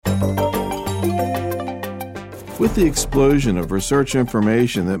With the explosion of research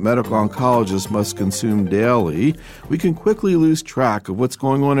information that medical oncologists must consume daily, we can quickly lose track of what's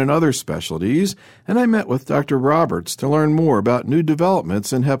going on in other specialties, and I met with Dr. Roberts to learn more about new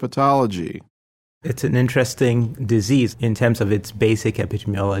developments in hepatology. It's an interesting disease in terms of its basic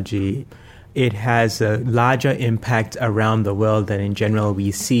epidemiology. It has a larger impact around the world than in general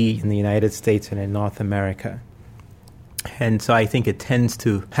we see in the United States and in North America. And so I think it tends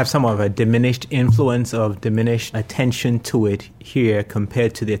to have somewhat of a diminished influence of diminished attention to it here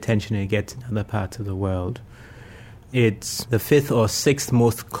compared to the attention it gets in other parts of the world. It's the fifth or sixth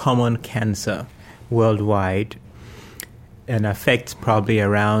most common cancer worldwide and affects probably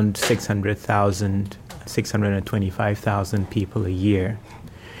around 600,000, 625,000 people a year.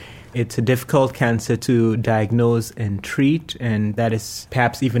 It's a difficult cancer to diagnose and treat, and that is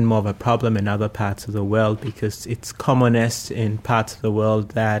perhaps even more of a problem in other parts of the world because it's commonest in parts of the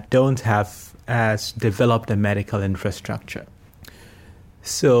world that don't have as developed a medical infrastructure.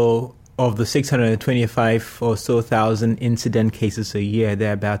 So of the 625 or so thousand incident cases a year,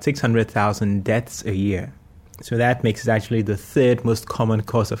 there are about 600,000 deaths a year. So that makes it actually the third most common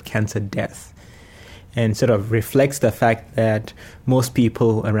cause of cancer death, and sort of reflects the fact that most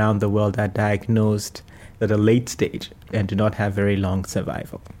people around the world are diagnosed at a late stage and do not have very long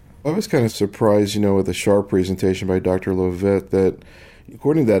survival. I was kind of surprised, with the sharp presentation by Dr. Levitt that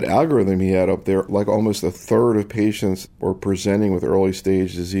according to that algorithm he had up there, like almost a third of patients were presenting with early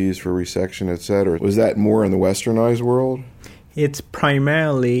stage disease for resection, etc. Was that more in the westernized world? It's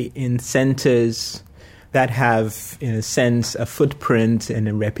primarily in centers that have, in a sense, a footprint and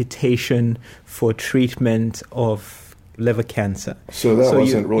a reputation for treatment of liver cancer. So that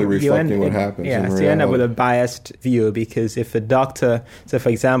wasn't really reflecting what happens in reality. So you end up with a biased view because if a doctor, so for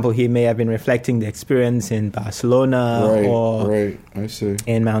example, he may have been reflecting the experience in Barcelona or I see.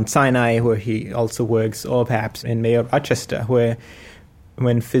 in Mount Sinai, where he also works, or perhaps in Mayo Rochester, where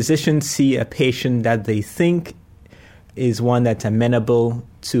when physicians see a patient that they think is one that's amenable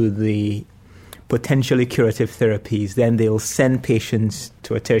to the potentially curative therapies, then they'll send patients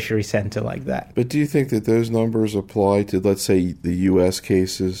to a tertiary center like that. But do you think that those numbers apply to, let's say, the U.S.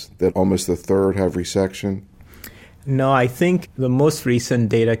 cases, that almost a third have resection? No, I think the most recent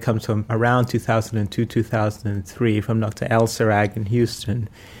data comes from around 2002, 2003 from Dr. El-Serag in Houston.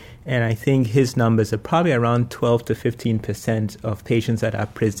 And I think his numbers are probably around 12 to 15% of patients that are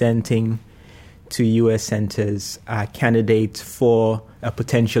presenting to U.S. centers are candidates for a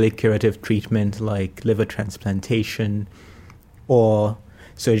potentially curative treatment like liver transplantation or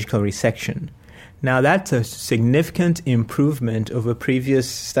surgical resection. Now, that's a significant improvement over previous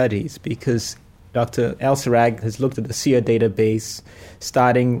studies because Dr. El-Serag has looked at the SEER database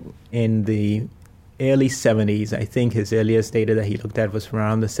starting in the early 70s. I think his earliest data that he looked at was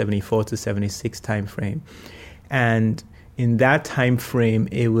around the 74 to 76 timeframe. And in that time frame,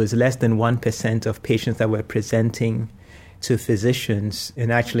 it was less than 1% of patients that were presenting to physicians.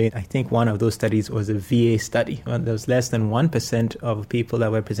 And actually, I think one of those studies was a VA study. There was less than 1% of people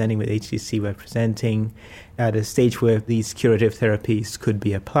that were presenting with HCC were presenting at a stage where these curative therapies could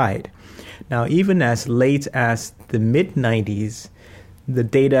be applied. Now, even as late as the mid-90s, the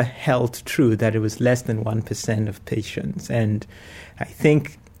data held true that it was less than 1% of patients. And I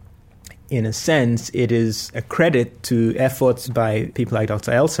think in a sense, it is a credit to efforts by people like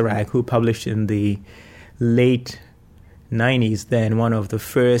Dr. El-Serag, who published in the late 90s then one of the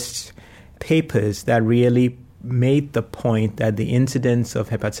first papers that really made the point that the incidence of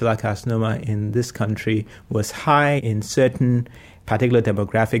hepatocellular carcinoma in this country was high in certain particular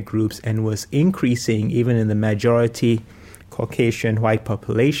demographic groups and was increasing even in the majority Caucasian white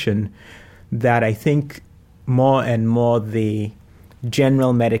population, that I think more and more the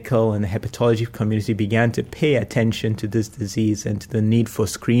general medical and the hepatology community began to pay attention to this disease and to the need for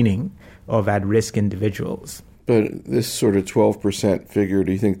screening of at-risk individuals. But this sort of 12% figure,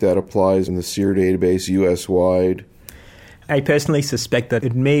 do you think that applies in the SEER database U.S.-wide? I personally suspect that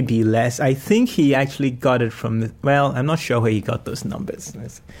it may be less. I think he actually got it from, I'm not sure where he got those numbers.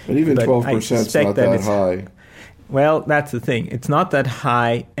 But even 12% is not that high. Well, that's the thing. It's not that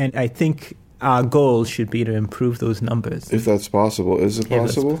high, and I think our goal should be to improve those numbers. If that's possible. Is it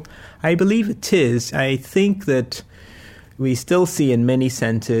possible? I believe it is. I think that we still see in many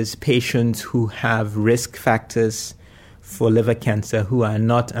centers patients who have risk factors for liver cancer who are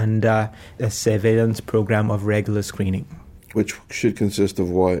not under a surveillance program of regular screening. Which should consist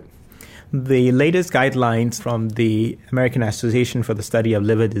of what? The latest guidelines from the American Association for the Study of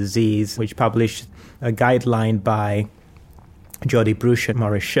Liver Disease, which published a guideline by Jody Bruce and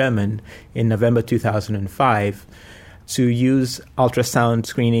Maurice Sherman in November 2005 to use ultrasound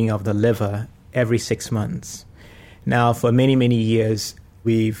screening of the liver every 6 months. Now, for many, many years,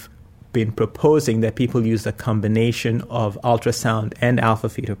 we've been proposing that people use a combination of ultrasound and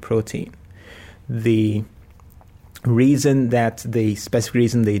alpha-fetoprotein. The specific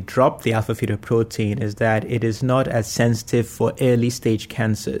reason they dropped the alpha-fetoprotein is that it is not as sensitive for early-stage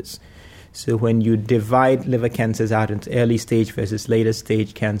cancers. So when you divide liver cancers out into early stage versus later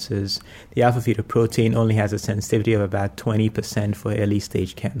stage cancers, the alpha-fetoprotein only has a sensitivity of about 20% for early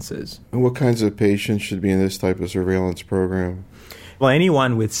stage cancers. And what kinds of patients should be in this type of surveillance program? Well,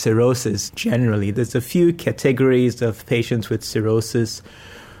 anyone with cirrhosis generally. There's a few categories of patients with cirrhosis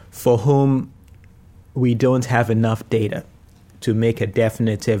for whom we don't have enough data to make a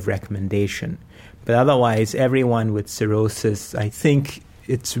definitive recommendation. But otherwise, everyone with cirrhosis, I think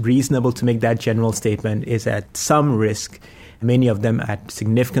it's reasonable to make that general statement, is at some risk, many of them at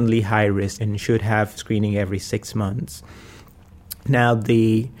significantly high risk, and should have screening every 6 months. Now,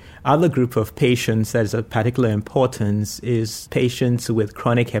 the other group of patients that is of particular importance is patients with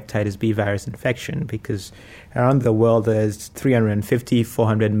chronic hepatitis B virus infection, because around the world there's 350,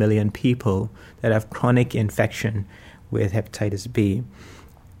 400 million people that have chronic infection with hepatitis B.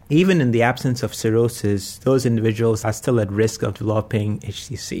 Even in the absence of cirrhosis, those individuals are still at risk of developing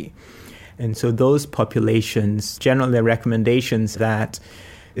HCC. And so those populations, generally the recommendations that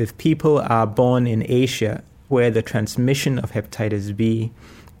if people are born in Asia, where the transmission of hepatitis B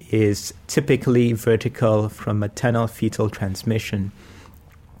is typically vertical from maternal fetal transmission,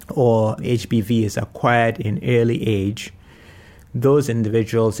 or HBV is acquired in early age, those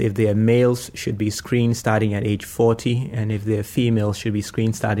individuals, if they are males, should be screened starting at age 40, and if they're females, should be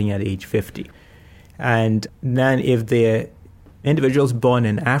screened starting at age 50. And then if they're individuals born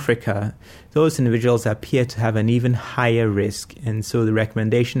in Africa, those individuals appear to have an even higher risk. And so the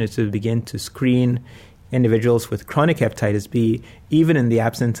recommendation is to begin to screen individuals with chronic hepatitis B, even in the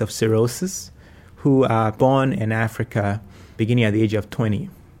absence of cirrhosis, who are born in Africa beginning at the age of 20.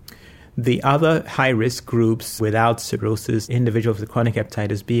 The other high-risk groups without cirrhosis, individuals with chronic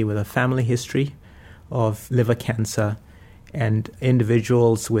hepatitis B with a family history of liver cancer, and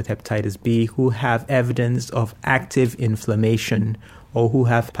individuals with hepatitis B who have evidence of active inflammation or who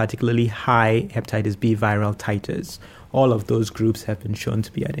have particularly high hepatitis B viral titers. All of those groups have been shown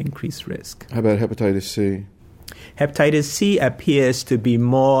to be at increased risk. How about hepatitis C? Hepatitis C appears to be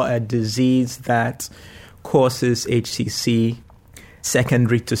more a disease that causes HCC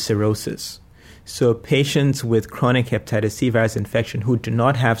secondary to cirrhosis. So patients with chronic hepatitis C virus infection who do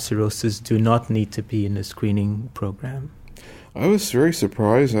not have cirrhosis do not need to be in the screening program. I was very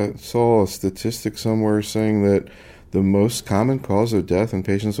surprised. I saw a statistic somewhere saying that the most common cause of death in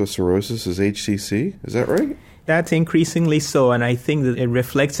patients with cirrhosis is HCC. Is that right? That's increasingly so, and I think that it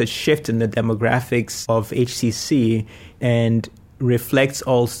reflects a shift in the demographics of HCC and reflects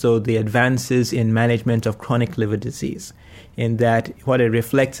also the advances in management of chronic liver disease. In that what it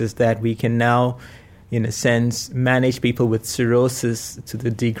reflects is that we can now, in a sense, manage people with cirrhosis to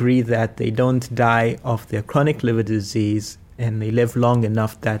the degree that they don't die of their chronic liver disease and they live long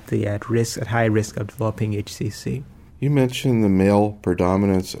enough that they are at high risk of developing HCC. You mentioned the male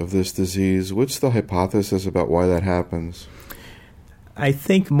predominance of this disease. What's the hypothesis about why that happens? I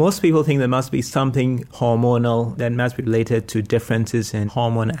think most people think there must be something hormonal that must be related to differences in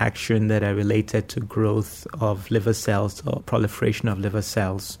hormone action that are related to growth of liver cells or proliferation of liver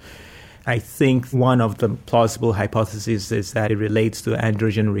cells. I think one of the plausible hypotheses is that it relates to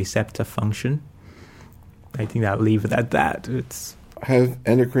androgen receptor function. I think I'll leave it at that. Have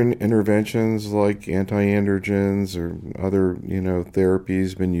endocrine interventions like anti-androgens or other,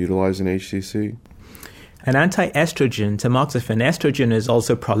 therapies been utilized in HCC? An anti-estrogen, tamoxifen, estrogen is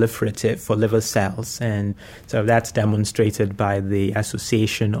also proliferative for liver cells, and so that's demonstrated by the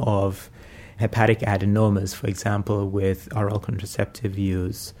association of hepatic adenomas, for example, with oral contraceptive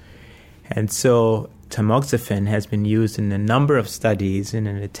use. And so tamoxifen has been used in a number of studies in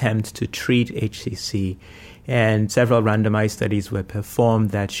an attempt to treat HCC, and several randomized studies were performed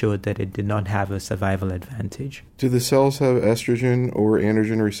that showed that it did not have a survival advantage. Do the cells have estrogen or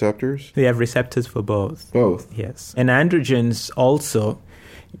androgen receptors? They have receptors for both. Both? Yes. And androgens also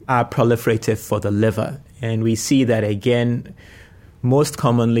are proliferative for the liver. And we see that again most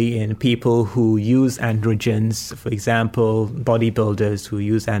commonly in people who use androgens. For example, bodybuilders who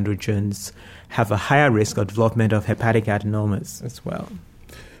use androgens have a higher risk of development of hepatic adenomas as well.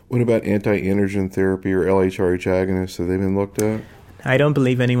 What about anti-androgen therapy or LHRH agonists? Have they been looked at? I don't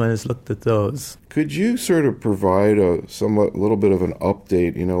believe anyone has looked at those. Could you sort of provide a little bit of an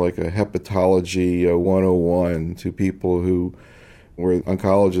update, like a hepatology 101 to people who were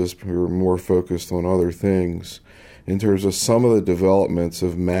oncologists who are more focused on other things? in terms of some of the developments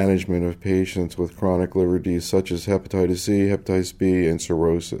of management of patients with chronic liver disease, such as hepatitis C, hepatitis B, and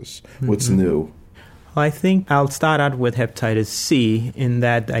cirrhosis? What's new? I think I'll start out with hepatitis C, in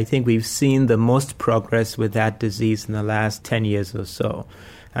that I think we've seen the most progress with that disease in the last 10 years or so.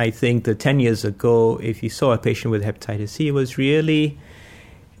 I think that 10 years ago, if you saw a patient with hepatitis C,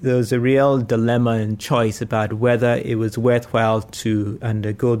 there was a real dilemma and choice about whether it was worthwhile to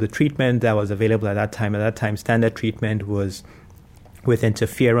undergo the treatment that was available at that time. At that time, standard treatment was with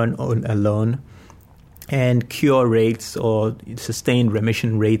interferon alone, and cure rates or sustained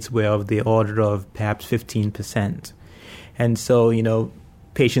remission rates were of the order of perhaps 15%. And so,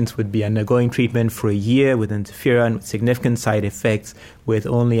 patients would be undergoing treatment for a year with interferon with significant side effects with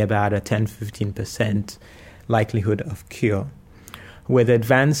only about a 10-15% likelihood of cure. With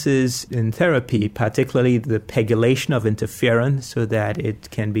advances in therapy, particularly the pegylation of interferon so that it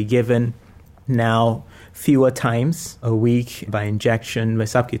can be given now fewer times a week by injection, by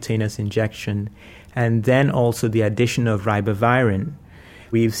subcutaneous injection, and then also the addition of ribavirin,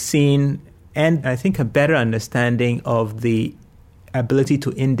 we've seen, and I think a better understanding of the ability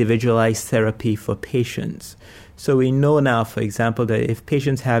to individualize therapy for patients. So we know now, for example, that if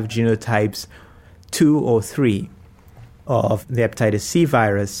patients have genotypes 2 or 3 of the hepatitis C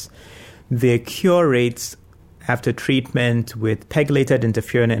virus, their cure rates after treatment with pegylated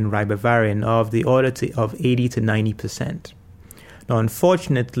interferon and ribavirin are of the order of 80 to 90%. Now,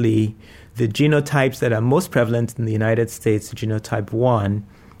 unfortunately, the genotypes that are most prevalent in the United States, genotype 1,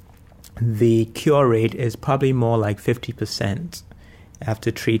 the cure rate is probably more like 50%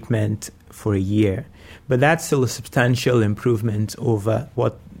 after treatment for a year. But that's still a substantial improvement over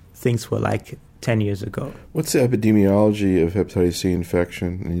what things were like 10 years ago. What's the epidemiology of hepatitis C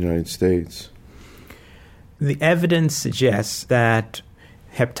infection in the United States? The evidence suggests that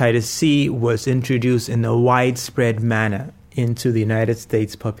hepatitis C was introduced in a widespread manner into the United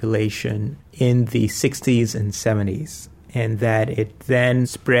States population in the 60s and 70s, and that it then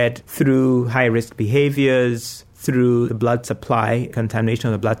spread through high-risk behaviors, through the blood supply, contamination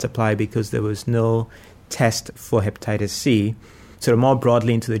of the blood supply because there was no test for hepatitis C, so more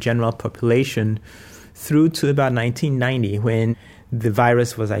broadly into the general population, through to about 1990 when the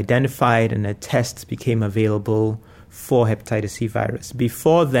virus was identified and a test became available for hepatitis C virus.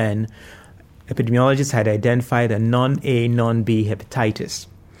 Before then, epidemiologists had identified a non-A, non-B hepatitis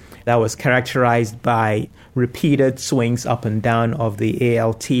that was characterized by repeated swings up and down of the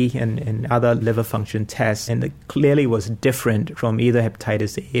ALT and other liver function tests, and it clearly was different from either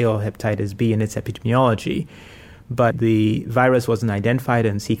hepatitis A or hepatitis B in its epidemiology. But the virus wasn't identified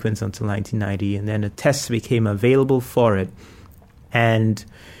and sequenced until 1990, and then a test became available for it. And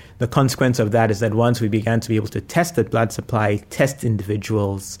the consequence of that is that once we began to be able to test the blood supply, test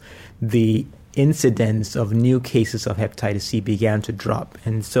individuals, the incidence of new cases of hepatitis C began to drop.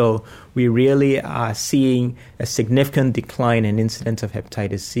 And so we really are seeing a significant decline in incidence of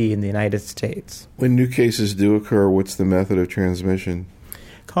hepatitis C in the United States. When new cases do occur, what's the method of transmission?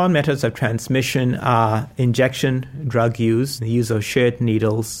 Common methods of transmission are injection drug use, the use of shared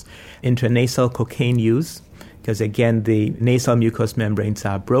needles, intranasal cocaine use, because again, the nasal mucous membranes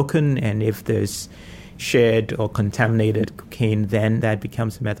are broken, and if there's shared or contaminated cocaine, then that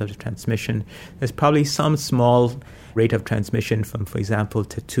becomes a method of transmission. There's probably some small rate of transmission from, for example,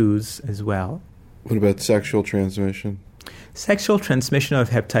 tattoos as well. What about sexual transmission? Sexual transmission of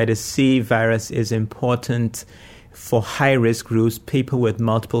hepatitis C virus is important for high-risk groups, people with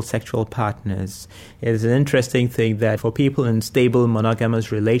multiple sexual partners. It's an interesting thing that for people in stable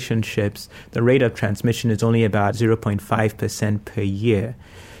monogamous relationships, the rate of transmission is only about 0.5% per year.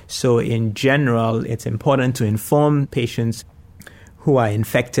 So in general, it's important to inform patients who are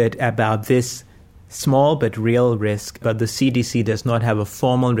infected about this small but real risk, but the CDC does not have a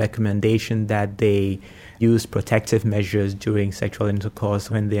formal recommendation that they use protective measures during sexual intercourse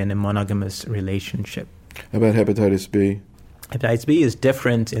when they're in a monogamous relationship. How about hepatitis B? Hepatitis B is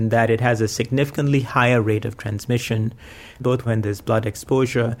different in that it has a significantly higher rate of transmission, both when there's blood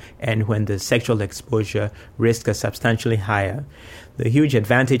exposure and when there's sexual exposure. Risks are substantially higher. The huge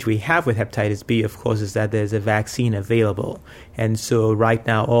advantage we have with hepatitis B, of course, is that there's a vaccine available. And so right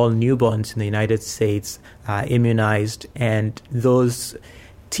now, all newborns in the United States are immunized, and those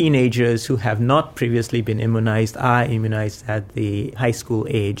teenagers who have not previously been immunized are immunized at the high school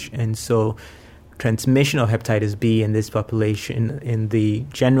age. And so transmission of hepatitis B in this population, in the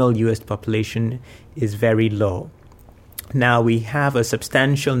general U.S. population, is very low. Now, we have a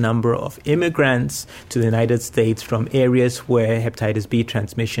substantial number of immigrants to the United States from areas where hepatitis B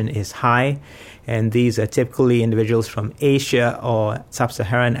transmission is high, and these are typically individuals from Asia or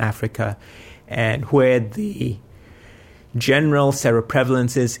sub-Saharan Africa, and where the general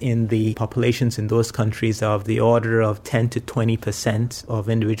seroprevalences in the populations in those countries are of the order of 10 to 20% of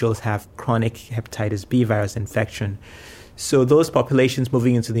individuals have chronic hepatitis B virus infection. So those populations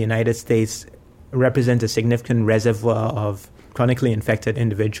moving into the United States represent a significant reservoir of chronically infected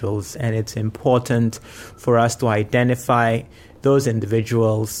individuals, and it's important for us to identify those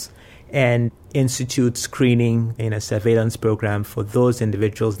individuals and institute screening in a surveillance program for those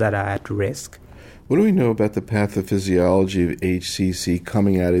individuals that are at risk. What do we know about the pathophysiology of HCC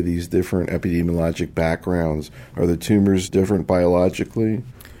coming out of these different epidemiologic backgrounds? Are the tumors different biologically?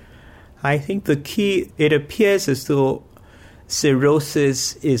 I think the key, it appears as though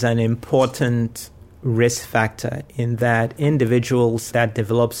cirrhosis is an important risk factor in that individuals that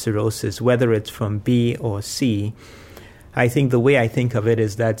develop cirrhosis, whether it's from B or C, I think the way I think of it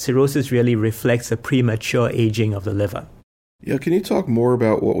is that cirrhosis really reflects a premature aging of the liver. Yeah, can you talk more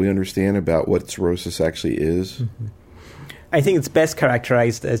about what we understand about what cirrhosis actually is? Mm-hmm. I think it's best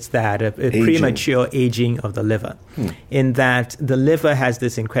characterized as that, a premature aging of the liver, in that the liver has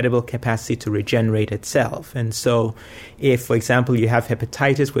this incredible capacity to regenerate itself. And so if, for example, you have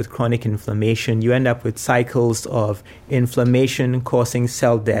hepatitis with chronic inflammation, you end up with cycles of inflammation causing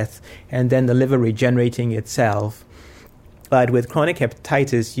cell death, and then the liver regenerating itself. But with chronic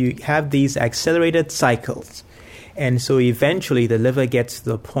hepatitis, you have these accelerated cycles. And so eventually the liver gets to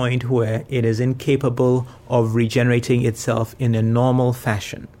the point where it is incapable of regenerating itself in a normal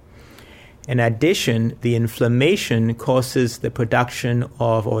fashion. In addition, the inflammation causes the production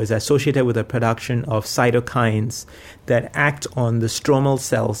of, or is associated with the production of cytokines that act on the stromal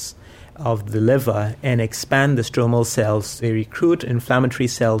cells of the liver and expand the stromal cells. They recruit inflammatory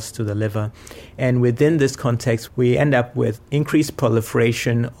cells to the liver. And within this context, we end up with increased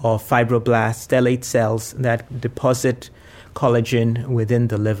proliferation of fibroblasts, stellate cells that deposit collagen within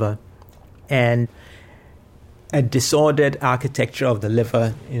the liver, and a disordered architecture of the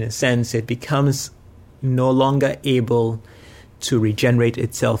liver. In a sense, it becomes no longer able to regenerate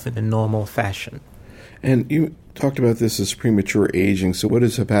itself in a normal fashion. And you talked about this as premature aging. So what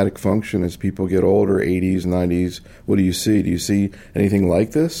is hepatic function as people get older, 80s, 90s? What do you see? Do you see anything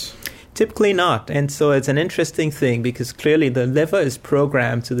like this? Typically not. And so it's an interesting thing because clearly the liver is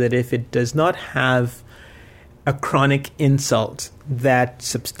programmed so that if it does not have a chronic insult that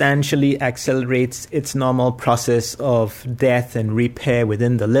substantially accelerates its normal process of death and repair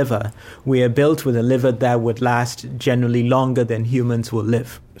within the liver, we are built with a liver that would last generally longer than humans will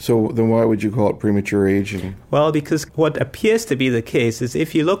live. So then why would you call it premature aging? Well, because what appears to be the case is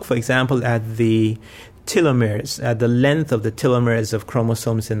if you look, for example, at the telomeres, at the length of the telomeres of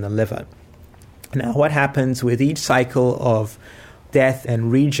chromosomes in the liver. Now, what happens with each cycle of death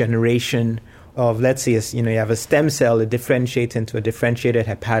and regeneration of, let's say, you have a stem cell, it differentiates into a differentiated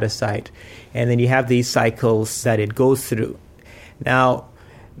hepatocyte, and then you have these cycles that it goes through. Now,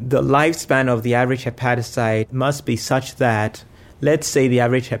 the lifespan of the average hepatocyte must be such that, let's say the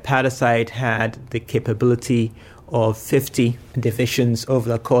average hepatocyte had the capability of 50 divisions over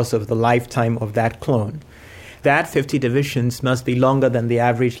the course of the lifetime of that clone. That 50 divisions must be longer than the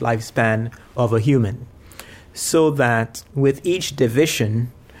average lifespan of a human, so that with each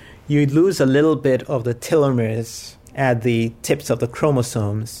division, you lose a little bit of the telomeres at the tips of the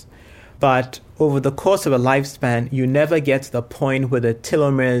chromosomes, but over the course of a lifespan, you never get to the point where the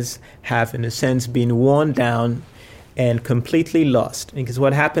telomeres have, in a sense, been worn down and completely lost. Because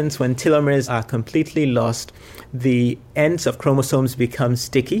what happens when telomeres are completely lost, the ends of chromosomes become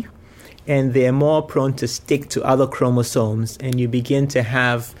sticky, and they're more prone to stick to other chromosomes, and you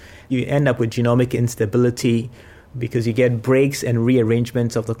end up with genomic instability, because you get breaks and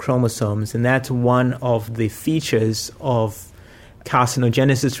rearrangements of the chromosomes. And that's one of the features of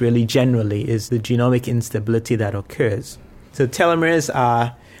carcinogenesis really generally, is the genomic instability that occurs. So telomeres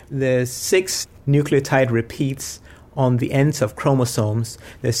are the 6 nucleotide repeats on the ends of chromosomes.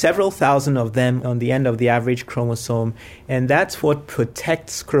 There's several thousand of them on the end of the average chromosome, and that's what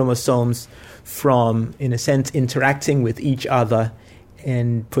protects chromosomes from, in a sense, interacting with each other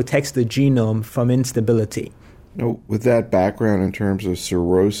and protects the genome from instability. Now, with that background in terms of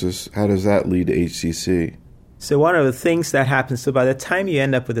cirrhosis, how does that lead to HCC? So one of the things that happens, so by the time you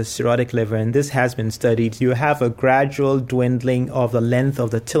end up with a cirrhotic liver, and this has been studied, you have a gradual dwindling of the length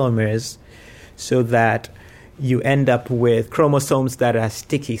of the telomeres so that you end up with chromosomes that are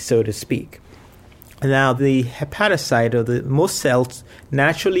sticky, so to speak. Now, the hepatocyte, or the most cells,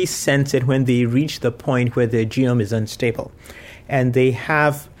 naturally sense it when they reach the point where their genome is unstable. And they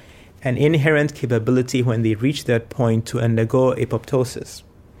have an inherent capability when they reach that point to undergo apoptosis.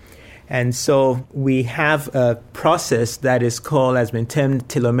 And so we have a process that is called, has been termed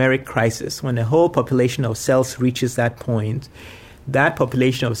telomeric crisis. When the whole population of cells reaches that point, that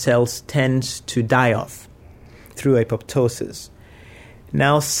population of cells tends to die off through apoptosis.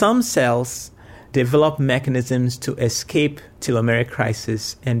 Now, some cells develop mechanisms to escape telomeric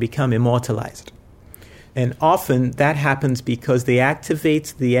crisis and become immortalized. And often that happens because they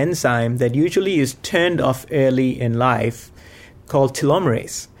activate the enzyme that usually is turned off early in life called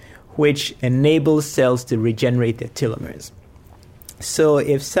telomerase, which enables cells to regenerate their telomeres. So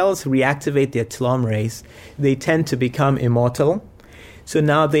if cells reactivate their telomerase, they tend to become immortal. So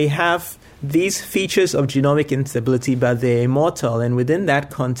now they have these features of genomic instability, but they're immortal. And within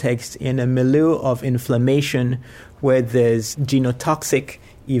that context, in a milieu of inflammation where there's genotoxic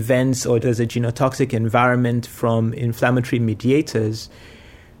events or there's a genotoxic environment from inflammatory mediators,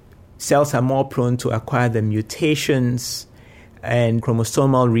 cells are more prone to acquire the mutations and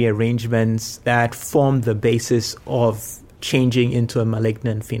chromosomal rearrangements that form the basis of changing into a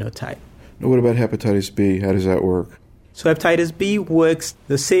malignant phenotype. Now, what about hepatitis B? How does that work? So hepatitis B works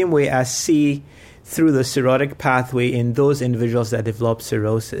the same way as C through the cirrhotic pathway in those individuals that develop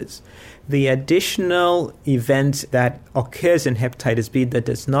cirrhosis. The additional event that occurs in hepatitis B that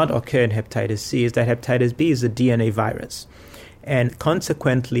does not occur in hepatitis C is that hepatitis B is a DNA virus. And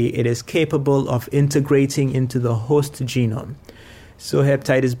consequently, it is capable of integrating into the host genome. So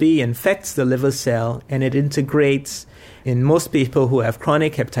hepatitis B infects the liver cell and it integrates. In most people who have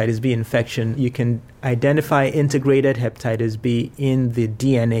chronic hepatitis B infection, you can identify integrated hepatitis B in the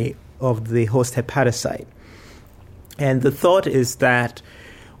DNA of the host hepatocyte. And the thought is that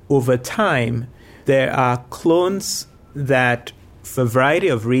over time, there are clones that, for a variety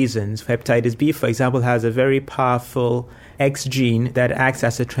of reasons, hepatitis B, for example, has a very powerful X gene that acts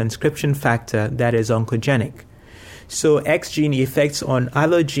as a transcription factor that is oncogenic. So X gene effects on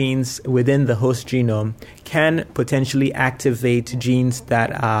other genes within the host genome can potentially activate genes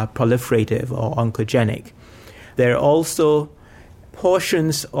that are proliferative or oncogenic. There are also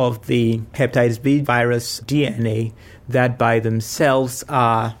portions of the hepatitis B virus DNA that by themselves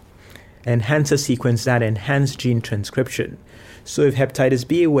are enhancer sequence that enhance gene transcription. So if hepatitis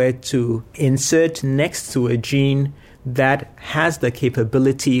B were to insert next to a gene that has the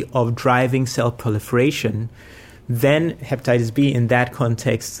capability of driving cell proliferation, then hepatitis B in that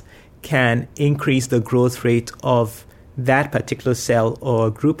context can increase the growth rate of that particular cell or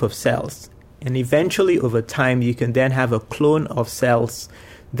group of cells. And eventually, over time, you can then have a clone of cells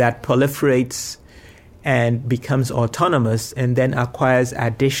that proliferates and becomes autonomous and then acquires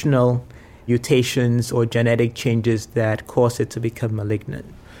additional mutations or genetic changes that cause it to become malignant.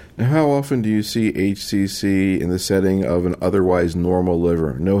 Now, how often do you see HCC in the setting of an otherwise normal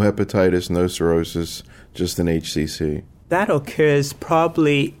liver? No hepatitis, no cirrhosis, just an HCC. That occurs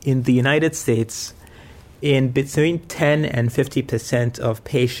probably in the United States in between 10 and 50% of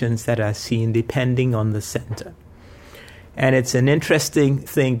patients that are seen, depending on the center. And it's an interesting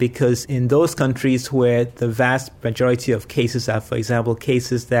thing because in those countries where the vast majority of cases are, for example,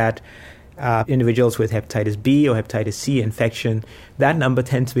 cases that individuals with hepatitis B or hepatitis C infection, that number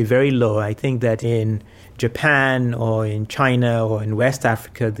tends to be very low. I think that in Japan or in China or in West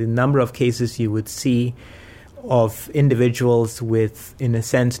Africa, the number of cases you would see of individuals with, in a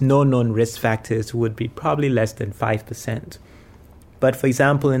sense, no known risk factors would be probably less than 5%. But for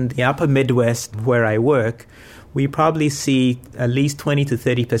example, in the upper Midwest where I work, we probably see at least 20 to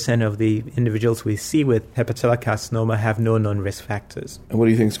 30% of the individuals we see with hepatocellular carcinoma have no known risk factors. And what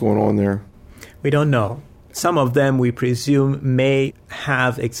do you think is going on there? We don't know. Some of them, we presume, may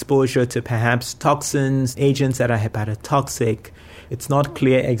have exposure to perhaps toxins, agents that are hepatotoxic. It's not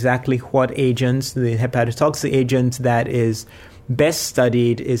clear exactly what agents. The hepatotoxic agent that is best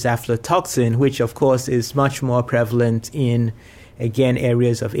studied is aflatoxin, which, of course, is much more prevalent in, again,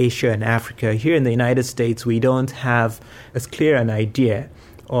 areas of Asia and Africa. Here in the United States, we don't have as clear an idea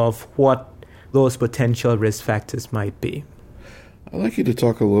of what those potential risk factors might be. I'd like you to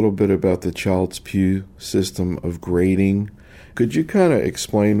talk a little bit about the Child-Pugh system of grading. Could you kind of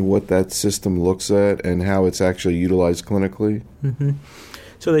explain what that system looks at and how it's actually utilized clinically? Mm-hmm.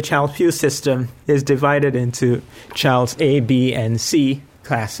 So the Child-Pugh system is divided into Child's A, B, and C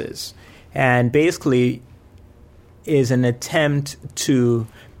classes, and basically is an attempt to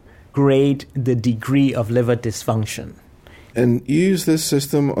grade the degree of liver dysfunction. And you use this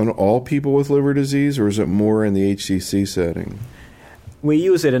system on all people with liver disease, or is it more in the HCC setting? We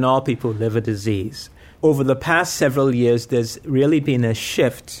use it in all people with liver disease. Over the past several years, there's really been a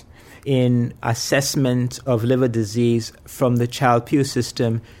shift in assessment of liver disease from the Child-Pugh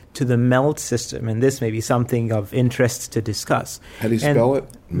system to the MELD system, and this may be something of interest to discuss. How do you spell it?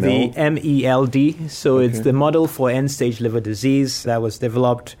 MELD? The MELD. So it's the model for end-stage liver disease that was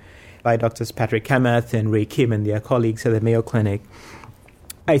developed by Drs. Patrick Kamath and Ray Kim and their colleagues at the Mayo Clinic.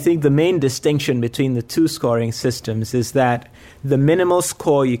 I think the main distinction between the two scoring systems is that the minimal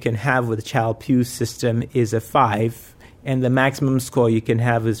score you can have with the Child-Pugh system is a 5, and the maximum score you can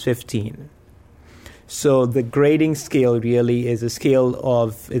have is 15. So the grading scale really is a scale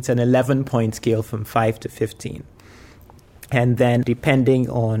it's an 11-point scale from 5 to 15. And then depending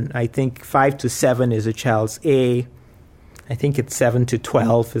on, I think 5 to 7 is a child's A, I think it's 7 to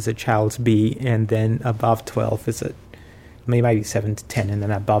 12 is a child's B, and then above 12 is maybe 7 to 10, and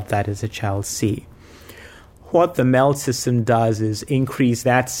then above that is a child's C. What the MELD system does is increase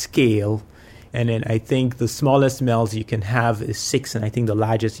that scale, and then I think the smallest MELDs you can have is 6, and I think the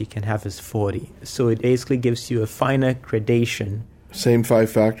largest you can have is 40. So it basically gives you a finer gradation. Same 5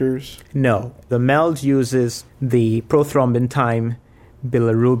 factors? No. The MELD uses the prothrombin time,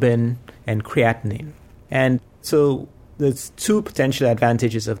 bilirubin, and creatinine. And so there's 2 potential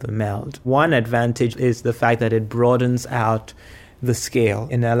advantages of the MELD. One advantage is the fact that it broadens out the scale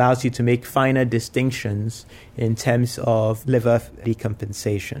and allows you to make finer distinctions in terms of liver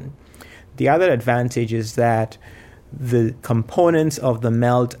decompensation. The other advantage is that the components of the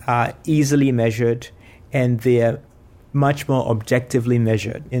MELD are easily measured and they're much more objectively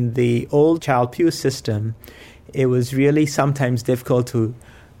measured. In the old Child-Pugh system, it was really sometimes difficult to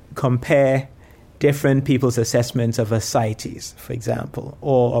compare different people's assessments of ascites, for example,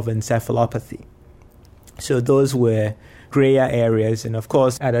 or of encephalopathy. So those were grayer areas. And of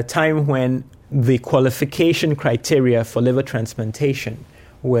course, at a time when the qualification criteria for liver transplantation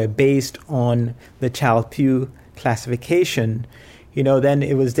were based on the Child-Pugh classification, then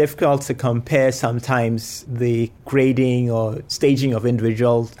it was difficult to compare sometimes the grading or staging of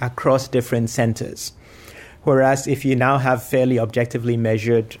individuals across different centers. Whereas if you now have fairly objectively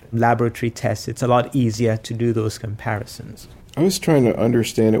measured laboratory tests, it's a lot easier to do those comparisons. I was trying to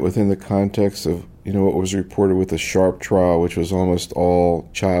understand it within the context of, what was reported with the SHARP trial, which was almost all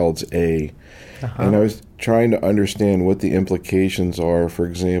child's A. And I was trying to understand what the implications are, for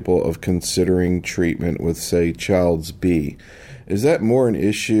example, of considering treatment with, say, child's B. Is that more an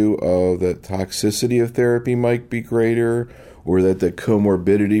issue of that toxicity of therapy might be greater, or that the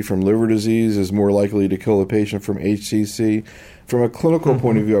comorbidity from liver disease is more likely to kill a patient from HCC? From a clinical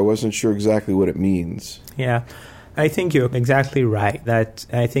point of view, I wasn't sure exactly what it means. Yeah, I think you're exactly right. That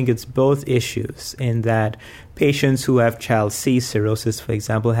I think it's both issues in that patients who have child C cirrhosis, for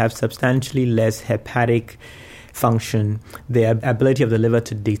example, have substantially less hepatic function. The ability of the liver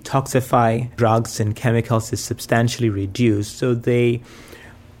to detoxify drugs and chemicals is substantially reduced. So they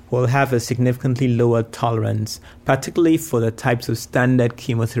will have a significantly lower tolerance, particularly for the types of standard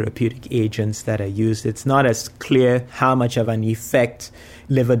chemotherapeutic agents that are used. It's not as clear how much of an effect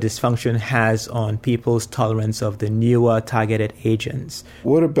liver dysfunction has on people's tolerance of the newer targeted agents.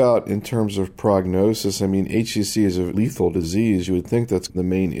 What about in terms of prognosis? I mean, HCC is a lethal disease. You would think that's the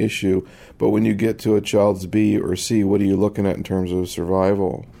main issue. But when you get to a child's B or C, what are you looking at in terms of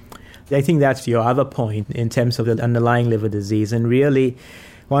survival? I think that's your other point in terms of the underlying liver disease. And really,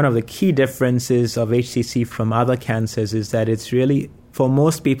 one of the key differences of HCC from other cancers is that it's really, for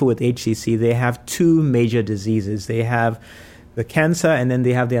most people with HCC, they have 2 major diseases. They have the cancer and then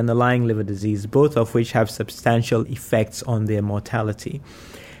they have the underlying liver disease, both of which have substantial effects on their mortality.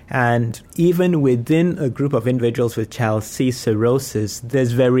 And even within a group of individuals with child C cirrhosis,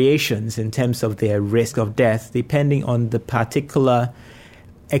 there's variations in terms of their risk of death depending on the particular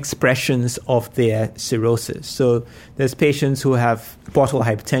expressions of their cirrhosis. So there's patients who have portal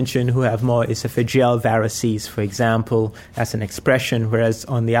hypertension, who have more esophageal varices, for example, as an expression, whereas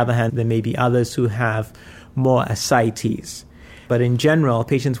on the other hand, there may be others who have more ascites. But in general,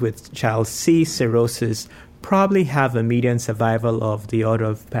 patients with child C cirrhosis probably have a median survival of the order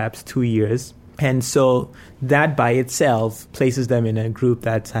of perhaps 2 years. And so that by itself places them in a group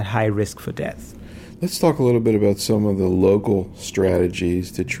that's at high risk for death. Let's talk a little bit about some of the local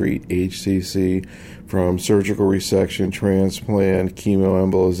strategies to treat HCC, from surgical resection, transplant,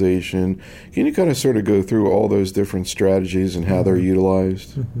 chemoembolization. Can you kind of sort of go through all those different strategies and how they're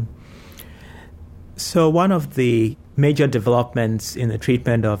utilized? So one of the major developments in the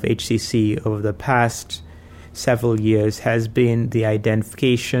treatment of HCC over the past several years has been the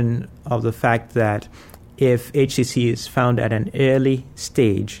identification of the fact that if HCC is found at an early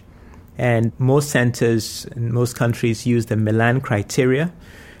stage, and most centers in most countries use the Milan criteria,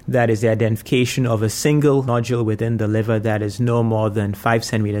 that is the identification of a single nodule within the liver that is no more than 5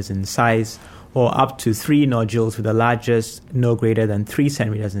 centimeters in size, or up to 3 nodules, with the largest no greater than 3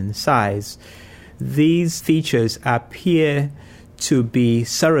 centimeters in size. These features appear to be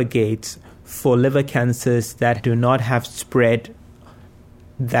surrogates for liver cancers that do not have spread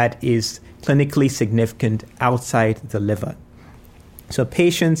that is clinically significant outside the liver. So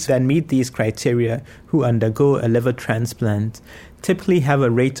patients that meet these criteria who undergo a liver transplant typically have a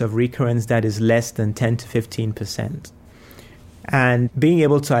rate of recurrence that is less than 10 to 15%. And being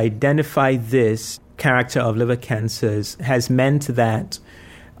able to identify this character of liver cancers has meant that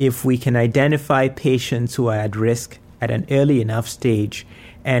if we can identify patients who are at risk at an early enough stage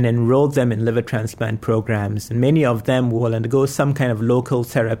and enroll them in liver transplant programs, and many of them will undergo some kind of local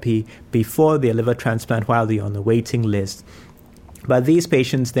therapy before their liver transplant while they're on the waiting list. But these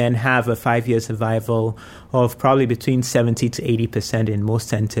patients then have a 5-year survival of probably between 70 to 80% in most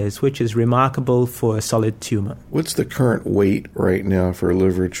centers, which is remarkable for a solid tumor. What's the current wait right now for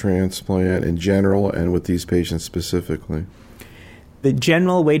liver transplant in general and with these patients specifically? The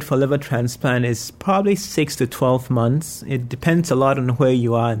general wait for liver transplant is probably 6 to 12 months. It depends a lot on where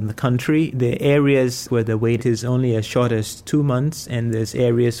you are in the country. There are areas where the wait is only as short as 2 months, and there's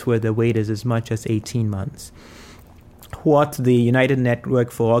areas where the wait is as much as 18 months. What the United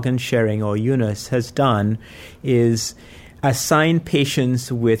Network for Organ Sharing, or UNOS, has done is assign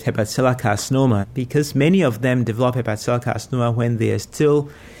patients with hepatocellular carcinoma, because many of them develop hepatocellular carcinoma when they are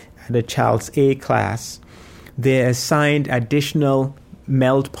still at a child's A class. They're assigned additional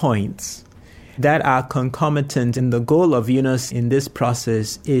MELD points that are concomitant, and the goal of UNOS in this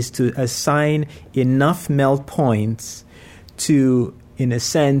process is to assign enough MELD points to, in a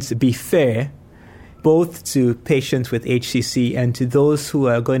sense, be fair both to patients with HCC and to those who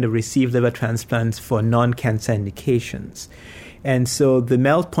are going to receive liver transplants for non-cancer indications. And so the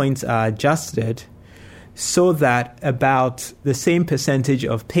MELD points are adjusted so that about the same percentage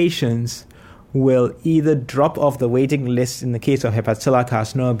of patients will either drop off the waiting list in the case of hepatocellular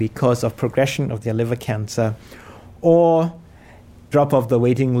carcinoma because of progression of their liver cancer, or drop off the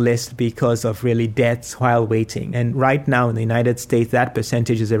waiting list because of really deaths while waiting. And right now in the United States, that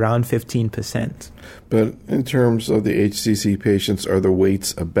percentage is around 15%. But in terms of the HCC patients, are the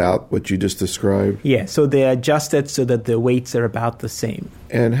weights about what you just described? Yeah, so they're adjusted so that the weights are about the same.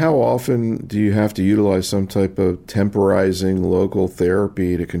 And how often do you have to utilize some type of temporizing local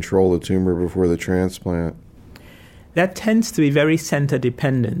therapy to control the tumor before the transplant? That tends to be very center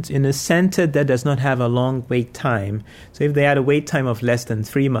dependent. In a center that does not have a long wait time, so if they had a wait time of less than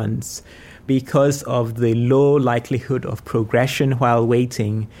 3 months, because of the low likelihood of progression while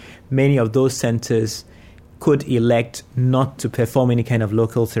waiting, many of those centers could elect not to perform any kind of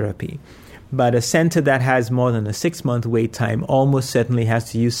local therapy. But a center that has more than a 6-month wait time almost certainly has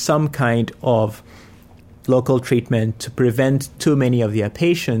to use some kind of local treatment to prevent too many of their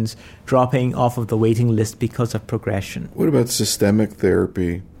patients dropping off of the waiting list because of progression. What about systemic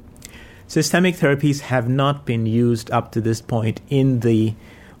therapy? Systemic therapies have not been used up to this point in the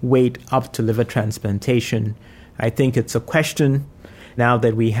wait up to liver transplantation. I think it's a question now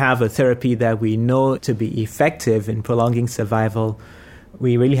that we have a therapy that we know to be effective in prolonging survival.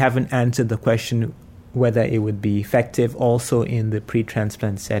 We really haven't answered the question whether it would be effective also in the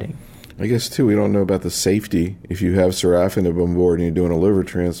pre-transplant setting. I guess, too, we don't know about the safety. If you have sorafenib on board and you're doing a liver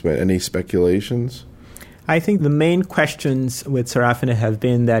transplant, any speculations? I think the main questions with sorafenib have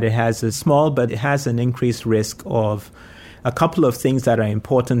been that it has a small, but it has an increased risk of a couple of things that are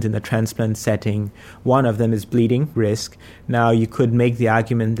important in the transplant setting. One of them is bleeding risk. Now, you could make the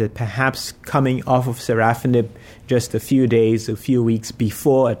argument that perhaps coming off of sorafenib just a few days, a few weeks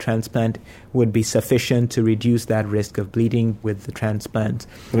before a transplant would be sufficient to reduce that risk of bleeding with the transplant.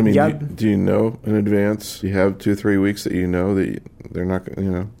 But I mean, do you know in advance? You have 2-3 weeks that you know that they're not,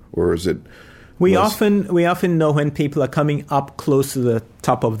 or is it? We often know when people are coming up close to the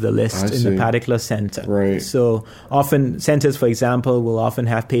top of the list in a particular center. Right. So often centers, for example, will often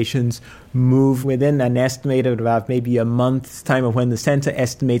have patients move within an estimated about maybe a month's time of when the center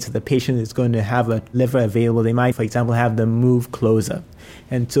estimates that the patient is going to have a liver available. They might, for example, have them move closer.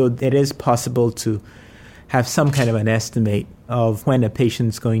 And so it is possible to have some kind of an estimate of when a patient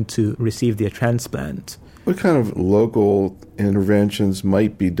is going to receive their transplant. What kind of local interventions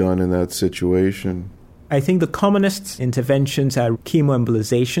might be done in that situation? I think the commonest interventions are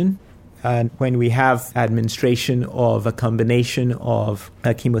chemoembolization. And when we have administration of a combination of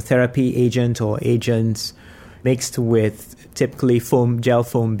a chemotherapy agent or agents mixed with typically gel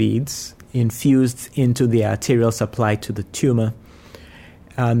foam beads infused into the arterial supply to the tumor.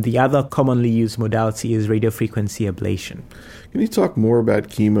 The other commonly used modality is radiofrequency ablation. Can you talk more about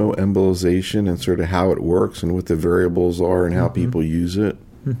chemoembolization and sort of how it works and what the variables are and how people use it?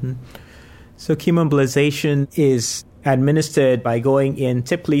 Mm-hmm. So chemoembolization is administered by going in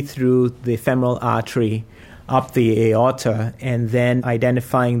typically through the femoral artery up the aorta and then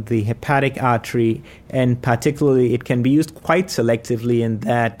identifying the hepatic artery, and particularly it can be used quite selectively in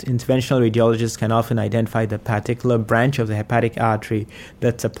that interventional radiologists can often identify the particular branch of the hepatic artery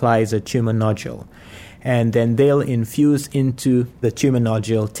that supplies a tumor nodule. And then they'll infuse into the tumor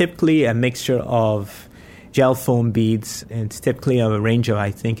nodule typically a mixture of gel foam beads, and it's typically of a range of, I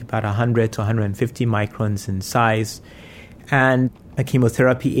think, about 100 to 150 microns in size, and a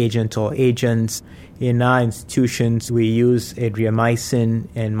chemotherapy agent or agents. In our institutions, we use adriamycin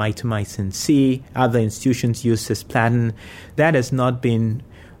and mitomycin C. Other institutions use cisplatin. That has not been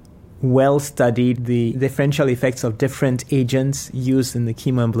well studied. The differential effects of different agents used in the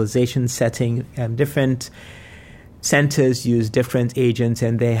chemoembolization setting, different centers use different agents,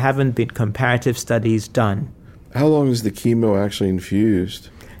 and there haven't been comparative studies done. How long is the chemo actually infused?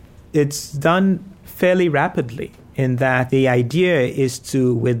 It's done fairly rapidly, in that the idea is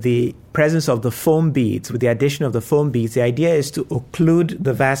to, with the presence of the foam beads, with the addition of the foam beads, the idea is to occlude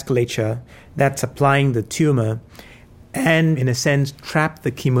the vasculature that's supplying the tumor and, in a sense, trap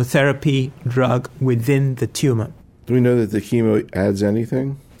the chemotherapy drug within the tumor. Do we know that the chemo adds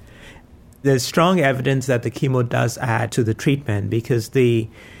anything? There's strong evidence that the chemo does add to the treatment, because the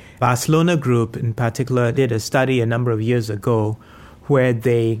Barcelona group in particular did a study a number of years ago where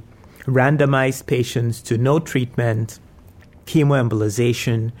they randomized patients to no treatment,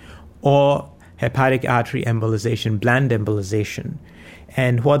 chemoembolization, or hepatic artery embolization, bland embolization.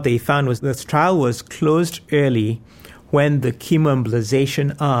 And what they found was this trial was closed early when the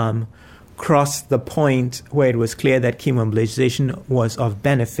chemoembolization arm crossed the point where it was clear that chemoembolization was of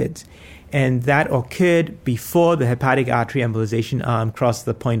benefit. And that occurred before the hepatic artery embolization arm crossed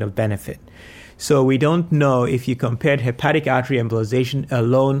the point of benefit. So we don't know, if you compared hepatic artery embolization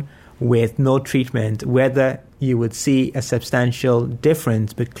alone with no treatment, whether you would see a substantial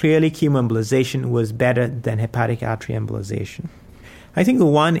difference, but clearly chemoembolization was better than hepatic artery embolization. I think the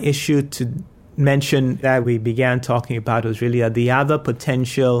one issue to mention that we began talking about was really the other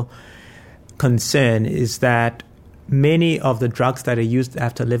potential concern is that many of the drugs that are used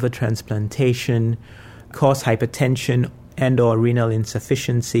after liver transplantation cause hypertension and or renal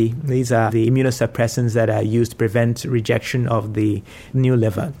insufficiency. These are the immunosuppressants that are used to prevent rejection of the new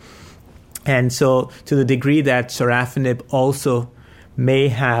liver. And so to the degree that sorafenib also may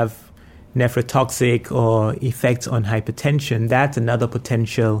have nephrotoxic or effects on hypertension, that's another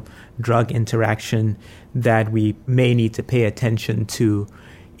potential drug interaction that we may need to pay attention to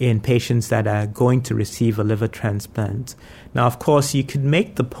in patients that are going to receive a liver transplant. Now, of course, you could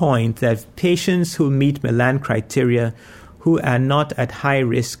make the point that patients who meet Milan criteria, who are not at high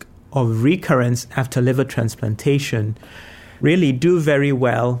risk of recurrence after liver transplantation, really do very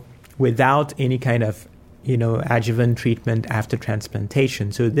well without any kind of, adjuvant treatment after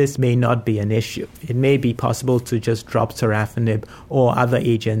transplantation. So this may not be an issue. It may be possible to just drop sorafenib or other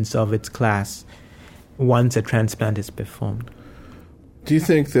agents of its class once a transplant is performed. Do you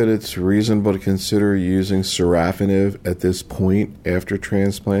think that it's reasonable to consider using sorafenib at this point after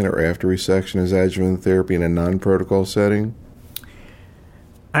transplant or after resection as adjuvant therapy in a non-protocol setting?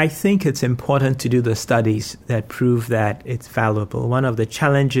 I think it's important to do the studies that prove that it's valuable. One of the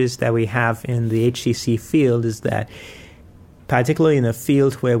challenges that we have in the HCC field is that, particularly in a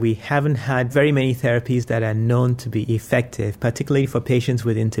field where we haven't had very many therapies that are known to be effective, particularly for patients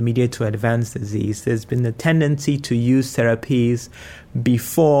with intermediate to advanced disease, there's been a tendency to use therapies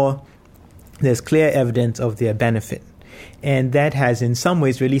before there's clear evidence of their benefit. And that has in some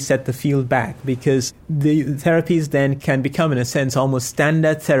ways really set the field back, because the therapies then can become, in a sense, almost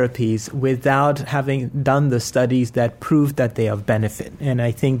standard therapies without having done the studies that prove that they are of benefit. And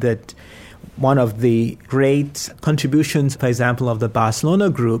I think that one of the great contributions, for example, of the Barcelona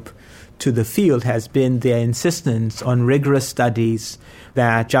group to the field has been their insistence on rigorous studies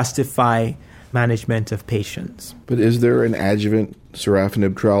that justify management of patients. But is there an adjuvant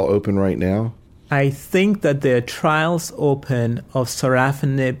sorafenib trial open right now? I think that there are trials open of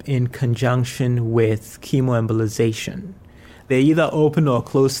sorafenib in conjunction with chemoembolization. They're either open or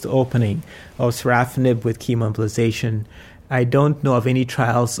close to opening of sorafenib with chemoembolization. I don't know of any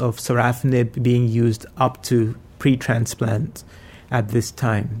trials of sorafenib being used up to pre-transplant at this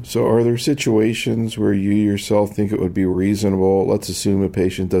time. So are there situations where you yourself think it would be reasonable, let's assume a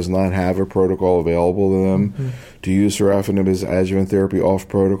patient does not have a protocol available to them, to use sorafenib as adjuvant therapy off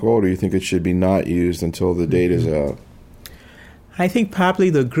protocol, or do you think it should be not used until the data is out? I think probably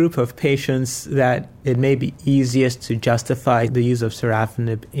the group of patients that it may be easiest to justify the use of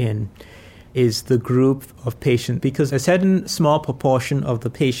sorafenib in is the group of patients, because a certain small proportion of the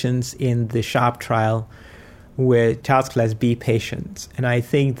patients in the SHARP trial were Child's Class B patients. And I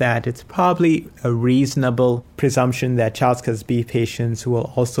think that it's probably a reasonable presumption that Child's Class B patients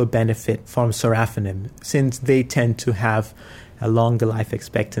will also benefit from sorafenib, since they tend to have a longer life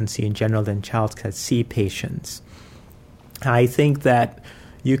expectancy in general than Child's Class C patients. I think that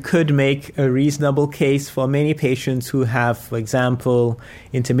you could make a reasonable case for many patients who have, for example,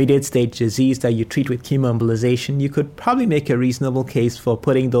 intermediate stage disease that you treat with chemoembolization. You could probably make a reasonable case for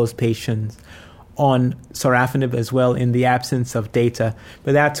putting those patients on sorafenib as well in the absence of data.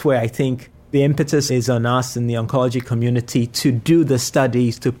 But that's where I think the impetus is on us in the oncology community to do the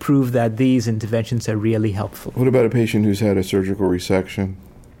studies to prove that these interventions are really helpful. What about a patient who's had a surgical resection?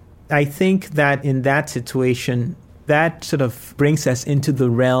 I think that in that situation, that sort of brings us into the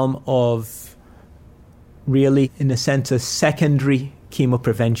realm of really, in a sense, a secondary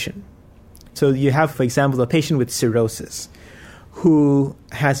chemoprevention. So you have, for example, a patient with cirrhosis who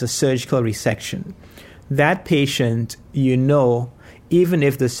has a surgical resection. That patient, even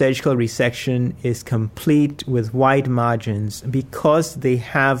if the surgical resection is complete with wide margins, because they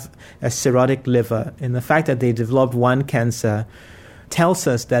have a cirrhotic liver, and the fact that they developed one cancer tells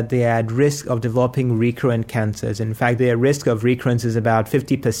us that they are at risk of developing recurrent cancers. In fact, their risk of recurrence is about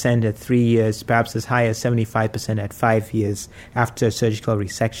 50% at 3 years, perhaps as high as 75% at 5 years after surgical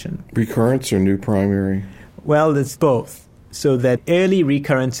resection. Recurrence or new primary? Well, it's both. So that early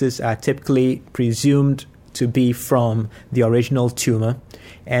recurrences are typically presumed to be from the original tumor,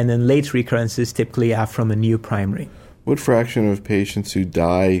 and then late recurrences typically are from a new primary. What fraction of patients who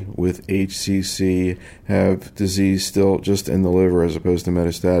die with HCC have disease still just in the liver as opposed to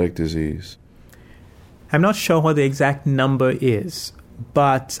metastatic disease? I'm not sure what the exact number is,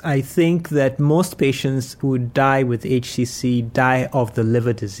 but I think that most patients who die with HCC die of the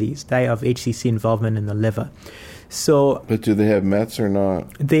liver disease, die of HCC involvement in the liver. But do they have Mets or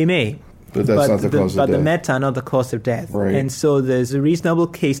not? They may. But that's not the cause of death. But the Mets are not the cause of death. Right. And so there's a reasonable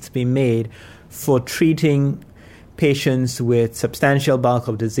case to be made for treating patients with substantial bulk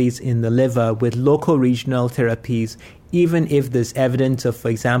of disease in the liver with local regional therapies, even if there's evidence of, for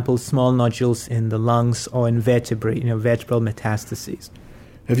example, small nodules in the lungs or in vertebrae, vertebral metastases.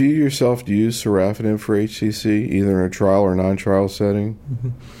 Have you yourself used sorafenib for HCC, either in a trial or non-trial setting? Mm-hmm.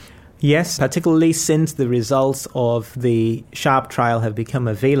 Yes, particularly since the results of the SHARP trial have become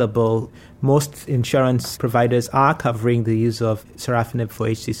available, most insurance providers are covering the use of sorafenib for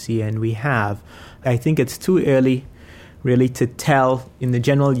HCC, and we have. I think it's too early really to tell in the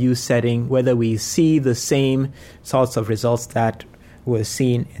general use setting whether we see the same sorts of results that were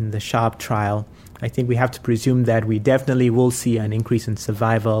seen in the SHARP trial. I think we have to presume that we definitely will see an increase in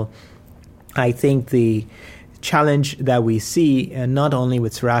survival. I think the challenge that we see, not only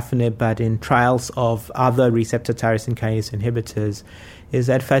with sorafenib but in trials of other receptor tyrosine kinase inhibitors, is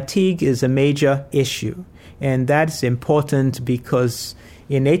that fatigue is a major issue. And that's important because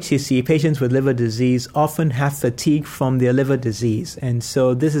in HCC, patients with liver disease often have fatigue from their liver disease. And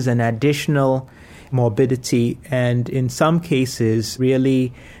so this is an additional morbidity and in some cases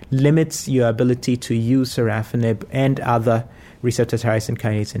really limits your ability to use sorafenib and other receptor tyrosine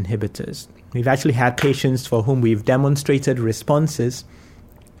kinase inhibitors. We've actually had patients for whom we've demonstrated responses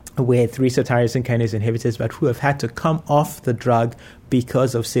with receptor tyrosine kinase inhibitors, but who have had to come off the drug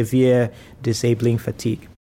because of severe disabling fatigue.